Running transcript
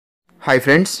Hi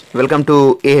friends, welcome to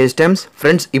Schmes.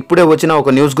 Friends, ఇప్పుడే వచ్చిన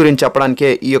ఒక న్యూస్ గురించి చెప్పడానికే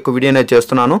ఈ యొక్క వీడియోనే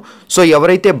చేస్తున్నాను. సో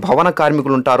ఎవరైతే భవన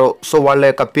కార్మికులు ఉంటారో సో వాళ్ళ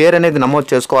యొక్క పేరు అనేది నమోదు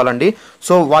చేసుకోవాలండి.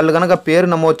 సో వాళ్ళు కనుక పేరు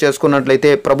నమోదు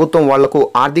చేసుకున్నట్లయితే ప్రభుత్వం వాళ్లకు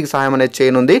ఆర్థిక సహాయం అనేది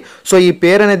చేయనుంది. సో ఈ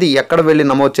పేరు అనేది ఎక్కడ వెళ్ళి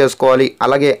నమోదు చేసుకోవాలి,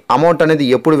 అలాగే అమౌంట్ అనేది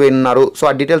ఎప్పుడు వేయనున్నారు, సో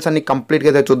ఆ డీటెయిల్స్ అన్ని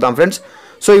కంప్లీట్గా అయితే చూద్దాం ఫ్రెండ్స్.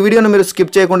 సో ఈ వీడియోని మీరు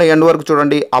స్కిప్ చేయకుండా ఎండ్ వరకు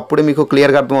చూడండి, అప్పుడు మీకు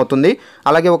క్లియర్గా అర్థమవుతుంది.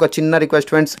 అలాగే ఒక చిన్న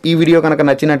రిక్వెస్ట్ ఫ్రెండ్స్, ఈ వీడియో కనుక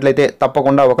నచ్చినట్లయితే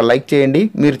తప్పకుండా ఒక లైక్ చేయండి.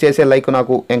 మీరు చేసే లైక్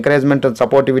నాకు ఎంకరేజ్మెంట్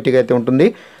సపోర్టివిటీగా అయితే ఉంటుంది.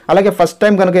 అలాగే ఫస్ట్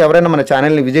టైం కనుక ఎవరైనా మన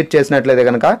ఛానల్ని విజిట్ చేసినట్లయితే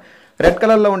కనుక రెడ్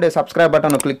కలర్లో ఉండే సబ్స్క్రైబ్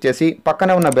బటన్ క్లిక్ చేసి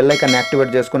పక్కనే ఉన్న బెల్ ఐకాన్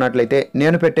యాక్టివేట్ చేసుకున్నట్లయితే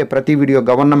నేను పెట్టే ప్రతి వీడియో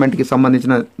గవర్నమెంట్కి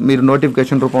సంబంధించిన మీరు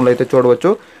నోటిఫికేషన్ రూపంలో అయితే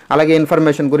చూడవచ్చు. అలాగే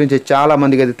ఇన్ఫర్మేషన్ గురించి చాలా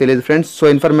మందికి అయితే తెలియదు ఫ్రెండ్స్. సో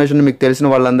ఇన్ఫర్మేషన్ మీకు తెలిసిన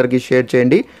వాళ్ళందరికీ షేర్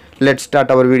చేయండి. Let's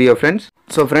start our video friends.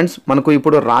 So friends, మనకు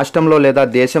ఇప్పుడు రాష్ట్రంలో లేదా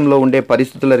దేశంలో ఉండే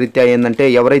పరిస్థితుల రీత్యా ఏంటంటే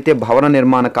ఎవరైతే భవన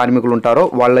నిర్మాణ కార్మికులు ఉంటారో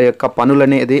వాళ్ళ యొక్క పనులు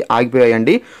అనేది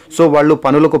ఆగిపోయాయండి. సో వాళ్ళు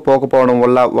పనులకు పోకపోవడం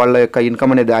వల్ల వాళ్ళ యొక్క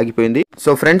ఇన్కమ్ అనేది ఆగిపోయింది.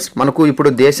 సో ఫ్రెండ్స్, మనకు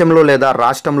ఇప్పుడు దేశంలో లేదా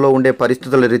రాష్ట్రంలో ఉండే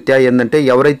పరిస్థితుల రీత్యా ఏంటంటే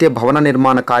ఎవరైతే భవన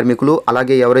నిర్మాణ కార్మికులు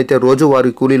అలాగే ఎవరైతే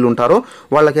రోజువారీ కూలీలు ఉంటారో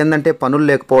వాళ్ళకి ఏంటంటే పనులు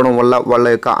లేకపోవడం వల్ల వాళ్ళ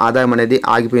యొక్క ఆదాయం అనేది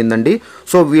ఆగిపోయిందండి.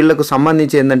 సో వీళ్ళకు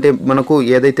సంబంధించి ఏంటంటే మనకు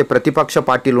ఏదైతే ప్రతిపక్ష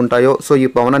పార్టీలు ఉంటాయో సో ఈ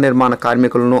భవన నిర్మాణ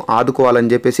కార్మికులను ఆదుకోవాలని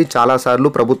చెప్పేసి చాలాసార్లు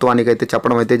ప్రభుత్వానికి అయితే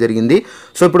చెప్పడం అయితే జరిగింది.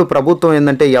 సో ఇప్పుడు ప్రభుత్వం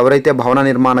ఏంటంటే ఎవరైతే భవన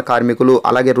నిర్మాణ కార్మికులు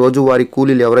అలాగే రోజువారీ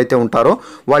కూలీలు ఎవరైతే ఉంటారో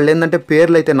వాళ్ళు ఏంటంటే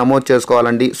పేర్లు అయితే నమోదు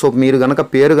చేసుకోవాలండి. సో మీరు గనక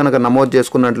పేరు గనక నమోదు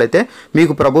చేసుకున్నట్లయితే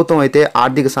మీకు ప్రభుత్వం అయితే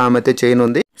ఆర్థిక సాయం అయితే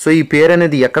చేయనుంది. సో ఈ పేరు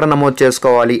అనేది ఎక్కడ నమోదు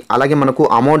చేసుకోవాలి, అలాగే మనకు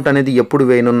అమౌంట్ అనేది ఎప్పుడు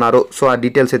వేయనున్నారో సో ఆ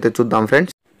డీటెయిల్స్ అయితే చూద్దాం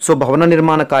ఫ్రెండ్స్. సో భవన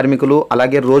నిర్మాణ కార్మికులు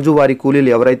అలాగే రోజువారీ కూలీలు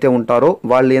ఎవరైతే ఉంటారో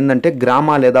వాళ్ళు ఏంటంటే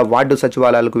గ్రామ లేదా వార్డు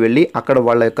సచివాలయాలకు వెళ్ళి అక్కడ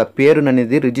వాళ్ళ యొక్క పేరును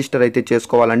అనేది రిజిస్టర్ అయితే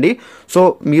చేసుకోవాలండి. సో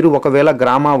మీరు ఒకవేళ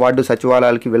గ్రామ వార్డు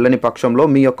సచివాలయాలకి వెళ్ళని పక్షంలో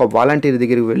మీ యొక్క వాలంటీర్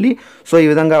దగ్గరికి వెళ్ళి సో ఈ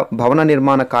విధంగా భవన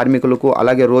నిర్మాణ కార్మికులకు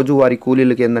అలాగే రోజువారీ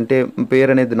కూలీలకు ఏంటంటే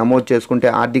పేరు అనేది నమోదు చేసుకుంటే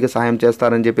ఆర్థిక సహాయం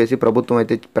చేస్తారని చెప్పేసి ప్రభుత్వం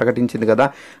అయితే ప్రకటించింది కదా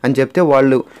అని చెప్తే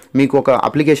వాళ్ళు మీకు ఒక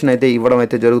అప్లికేషన్ అయితే ఇవ్వడం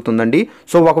అయితే జరుగుతుందండి.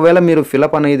 సో ఒకవేళ మీరు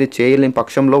ఫిలప్ అనేది చేయలేని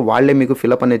పక్షంలో వాళ్ళే మీకు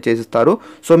ఫిలప్ చేసిస్తారు.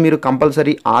 సో మీరు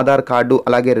కంపల్సరీ ఆధార్ కార్డు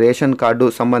అలాగే రేషన్ కార్డు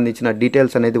సంబంధించిన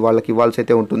డీటెయిల్స్ అనేది వాళ్ళకి ఇవ్వాల్సి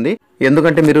అయితే ఉంటుంది.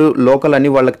 ఎందుకంటే మీరు లోకల్ అని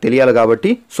వాళ్ళకి తెలియాలి కాబట్టి.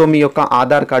 సో మీ యొక్క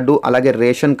ఆధార్ కార్డు అలాగే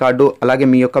రేషన్ కార్డు అలాగే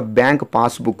మీ యొక్క బ్యాంక్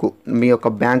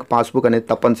పాస్బుక్ అనేది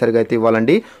తప్పనిసరిగా అయితే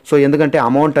ఇవ్వాలండి. సో ఎందుకంటే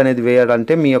అమౌంట్ అనేది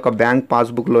వేయాలంటే మీ యొక్క బ్యాంక్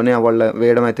పాస్బుక్లోనే వాళ్ళ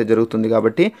వేయడం అయితే జరుగుతుంది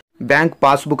కాబట్టి బ్యాంక్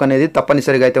పాస్బుక్ అనేది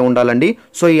తప్పనిసరిగా అయితే ఉండాలండి.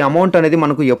 సో ఈ అమౌంట్ అనేది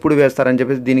మనకు ఎప్పుడు వేస్తారని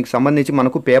చెప్పేసి దీనికి సంబంధించి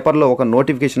మనకు పేపర్లో ఒక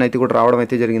నోటిఫికేషన్ అయితే కూడా రావడం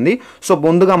అయితే జరిగింది. సో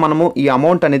ముందుగా మనము ఈ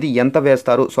అమౌంట్ అనేది ఎంత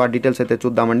వేస్తారు సో ఆ డీటెయిల్స్ అయితే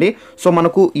చూద్దామండి. సో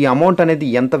మనకు ఈ అమౌంట్ అనేది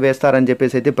ఎంత వేస్తారని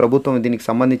చెప్పేసి అయితే ప్రభుత్వం దీనికి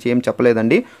సంబంధించి ఏం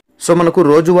చెప్పలేదండి. సో మనకు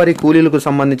రోజువారీ కూలీలకు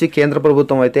సంబంధించి కేంద్ర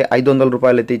ప్రభుత్వం అయితే 500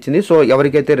 రూపాయలు అయితే ఇచ్చింది. సో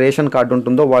ఎవరికైతే రేషన్ కార్డు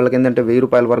ఉంటుందో వాళ్ళకి ఏంటంటే 1000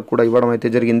 రూపాయల వరకు కూడా ఇవ్వడం అయితే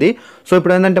జరిగింది. సో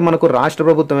ఇప్పుడు ఏంటంటే మనకు రాష్ట్ర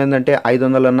ప్రభుత్వం ఏంటంటే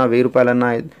 500 అన్నా 1000 రూపాయలన్నా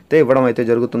అయితే ఇవ్వడం అయితే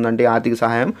జరుగుతుందండి ఆర్థిక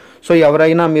సహాయం. సో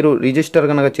ఎవరైనా మీరు రిజిస్టర్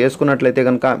కనుక చేసుకున్నట్లయితే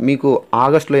కనుక మీకు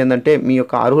ఆగస్టులో ఏంటంటే మీ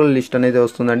యొక్క అర్హుల లిస్ట్ అనేది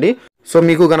వస్తుందండి. సో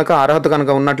మీకు కనుక అర్హత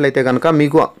కనుక ఉన్నట్లయితే కనుక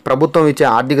మీకు ప్రభుత్వం ఇచ్చే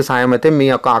ఆర్థిక సహాయం అయితే మీ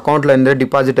యొక్క అకౌంట్లో ఏంటంటే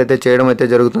డిపాజిట్ అయితే చేయడం అయితే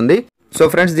జరుగుతుంది. సో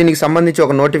ఫ్రెండ్స్, దీనికి సంబంధించి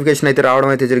ఒక నోటిఫికేషన్ అయితే రావడం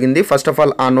అయితే జరిగింది. ఫస్ట్ ఆఫ్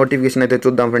ఆల్ ఆ నోటిఫికేషన్ అయితే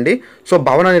చూద్దాం ఫ్రెండ్. సో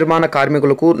భవన నిర్మాణ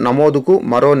కార్మికులకు నమోదుకు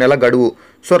మరో నెల గడువు.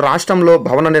 సో రాష్ట్రంలో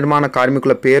భవన నిర్మాణ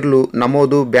కార్మికుల పేర్లు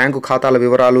నమోదు బ్యాంకు ఖాతాల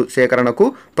వివరాలు సేకరణకు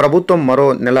ప్రభుత్వం మరో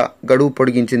నెల గడువు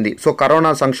పొడిగించింది. సో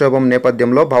కరోనా సంక్షోభం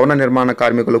నేపథ్యంలో భవన నిర్మాణ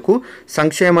కార్మికులకు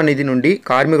సంక్షేమ నిధి నుండి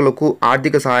కార్మికులకు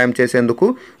ఆర్థిక సహాయం చేసేందుకు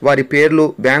వారి పేర్లు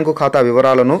బ్యాంకు ఖాతా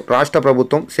వివరాలను రాష్ట్ర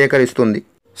ప్రభుత్వం సేకరిస్తుంది.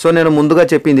 సో నేను ముందుగా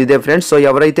చెప్పింది ఇదే ఫ్రెండ్స్. సో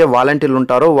ఎవరైతే వాలంటీర్లు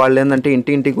ఉంటారో వాళ్ళు ఏంటంటే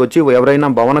ఇంటింటికి వచ్చి ఎవరైనా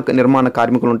భవన నిర్మాణ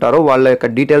కార్మికులు ఉంటారో వాళ్ళ యొక్క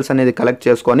డీటెయిల్స్ అనేది కలెక్ట్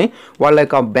చేసుకొని వాళ్ళ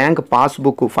యొక్క బ్యాంక్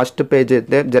పాస్బుక్ ఫస్ట్ పేజ్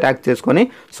అయితే జెరాక్స్ చేసుకొని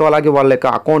సో అలాగే వాళ్ళ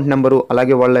యొక్క అకౌంట్ నెంబరు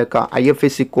అలాగే వాళ్ళ యొక్క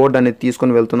IFSC కోడ్ అనేది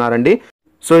తీసుకొని వెళ్తున్నారండి.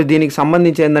 సో దీనికి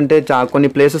సంబంధించి ఏంటంటే కొన్ని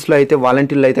ప్లేసెస్లో అయితే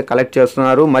వాలంటీర్లు అయితే కలెక్ట్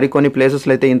చేస్తున్నారు, మరికొన్ని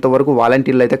ప్లేసెస్లో అయితే ఇంతవరకు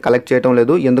వాలంటీర్లు అయితే కలెక్ట్ చేయడం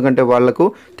లేదు, ఎందుకంటే వాళ్లకు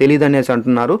తెలియదు అనేసి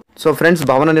అంటున్నారు. సో ఫ్రెండ్స్,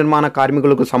 భవన నిర్మాణ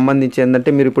కార్మికులకు సంబంధించి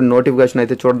ఏంటంటే మీరు ఇప్పుడు నోటిఫికేషన్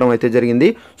అయితే చూడడం అయితే జరిగింది.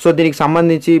 సో దీనికి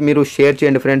సంబంధించి మీరు షేర్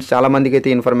చేయండి ఫ్రెండ్స్. చాలా మందికి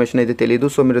అయితే ఇన్ఫర్మేషన్ అయితే తెలియదు.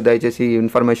 సో మీరు దయచేసి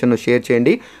ఇన్ఫర్మేషన్ షేర్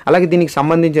చేయండి. అలాగే దీనికి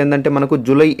సంబంధించి ఏంటంటే మనకు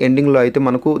జూలై ఎండింగ్లో అయితే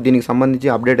మనకు దీనికి సంబంధించి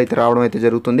అప్డేట్ అయితే రావడం అయితే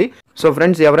జరుగుతుంది. సో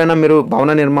ఫ్రెండ్స్, ఎవరైనా మీరు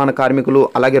భవన నిర్మాణ కార్మికులు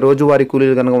అలాగే రోజువారీ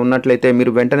కూలీలు కనుక ఉన్నట్లయితే మీరు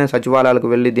వెంటనే సచివాలయాలకు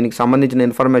వెళ్ళి దీనికి సంబంధించిన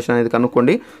ఇన్ఫర్మేషన్ అనేది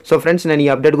కనుక్కోండి. సో ఫ్రెండ్స్, నేను ఈ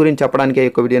అప్డేట్ గురించి చెప్పడానికి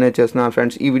ఒక వీడియోనే చేస్తున్నాను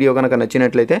ఫ్రెండ్స్. ఈ వీడియో కనుక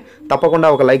నచ్చినట్లయితే తప్పకుండా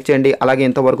ఒక లైక్ చేయండి. అలాగే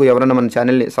ఇంతవరకు ఎవరైనా మన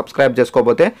ఛానల్ని సబ్స్క్రైబ్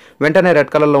చేసుకోకపోతే వెంటనే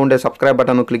రెడ్ కలర్లో ఉండే సబ్స్క్రైబ్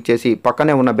బటన్ క్లిక్ చేసి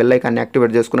పక్కనే ఉన్న బెల్ ఐకాన్ని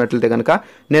యాక్టివేట్ చేసుకున్నట్లయితే కనుక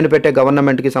నేను పెట్టే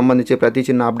గవర్నమెంట్కి సంబంధించి ప్రతి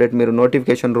చిన్న అప్డేట్ మీరు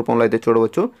నోటిఫికేషన్ రూపంలో అయితే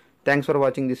చూడవచ్చు. Thanks for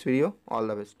watching this video. All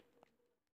the best.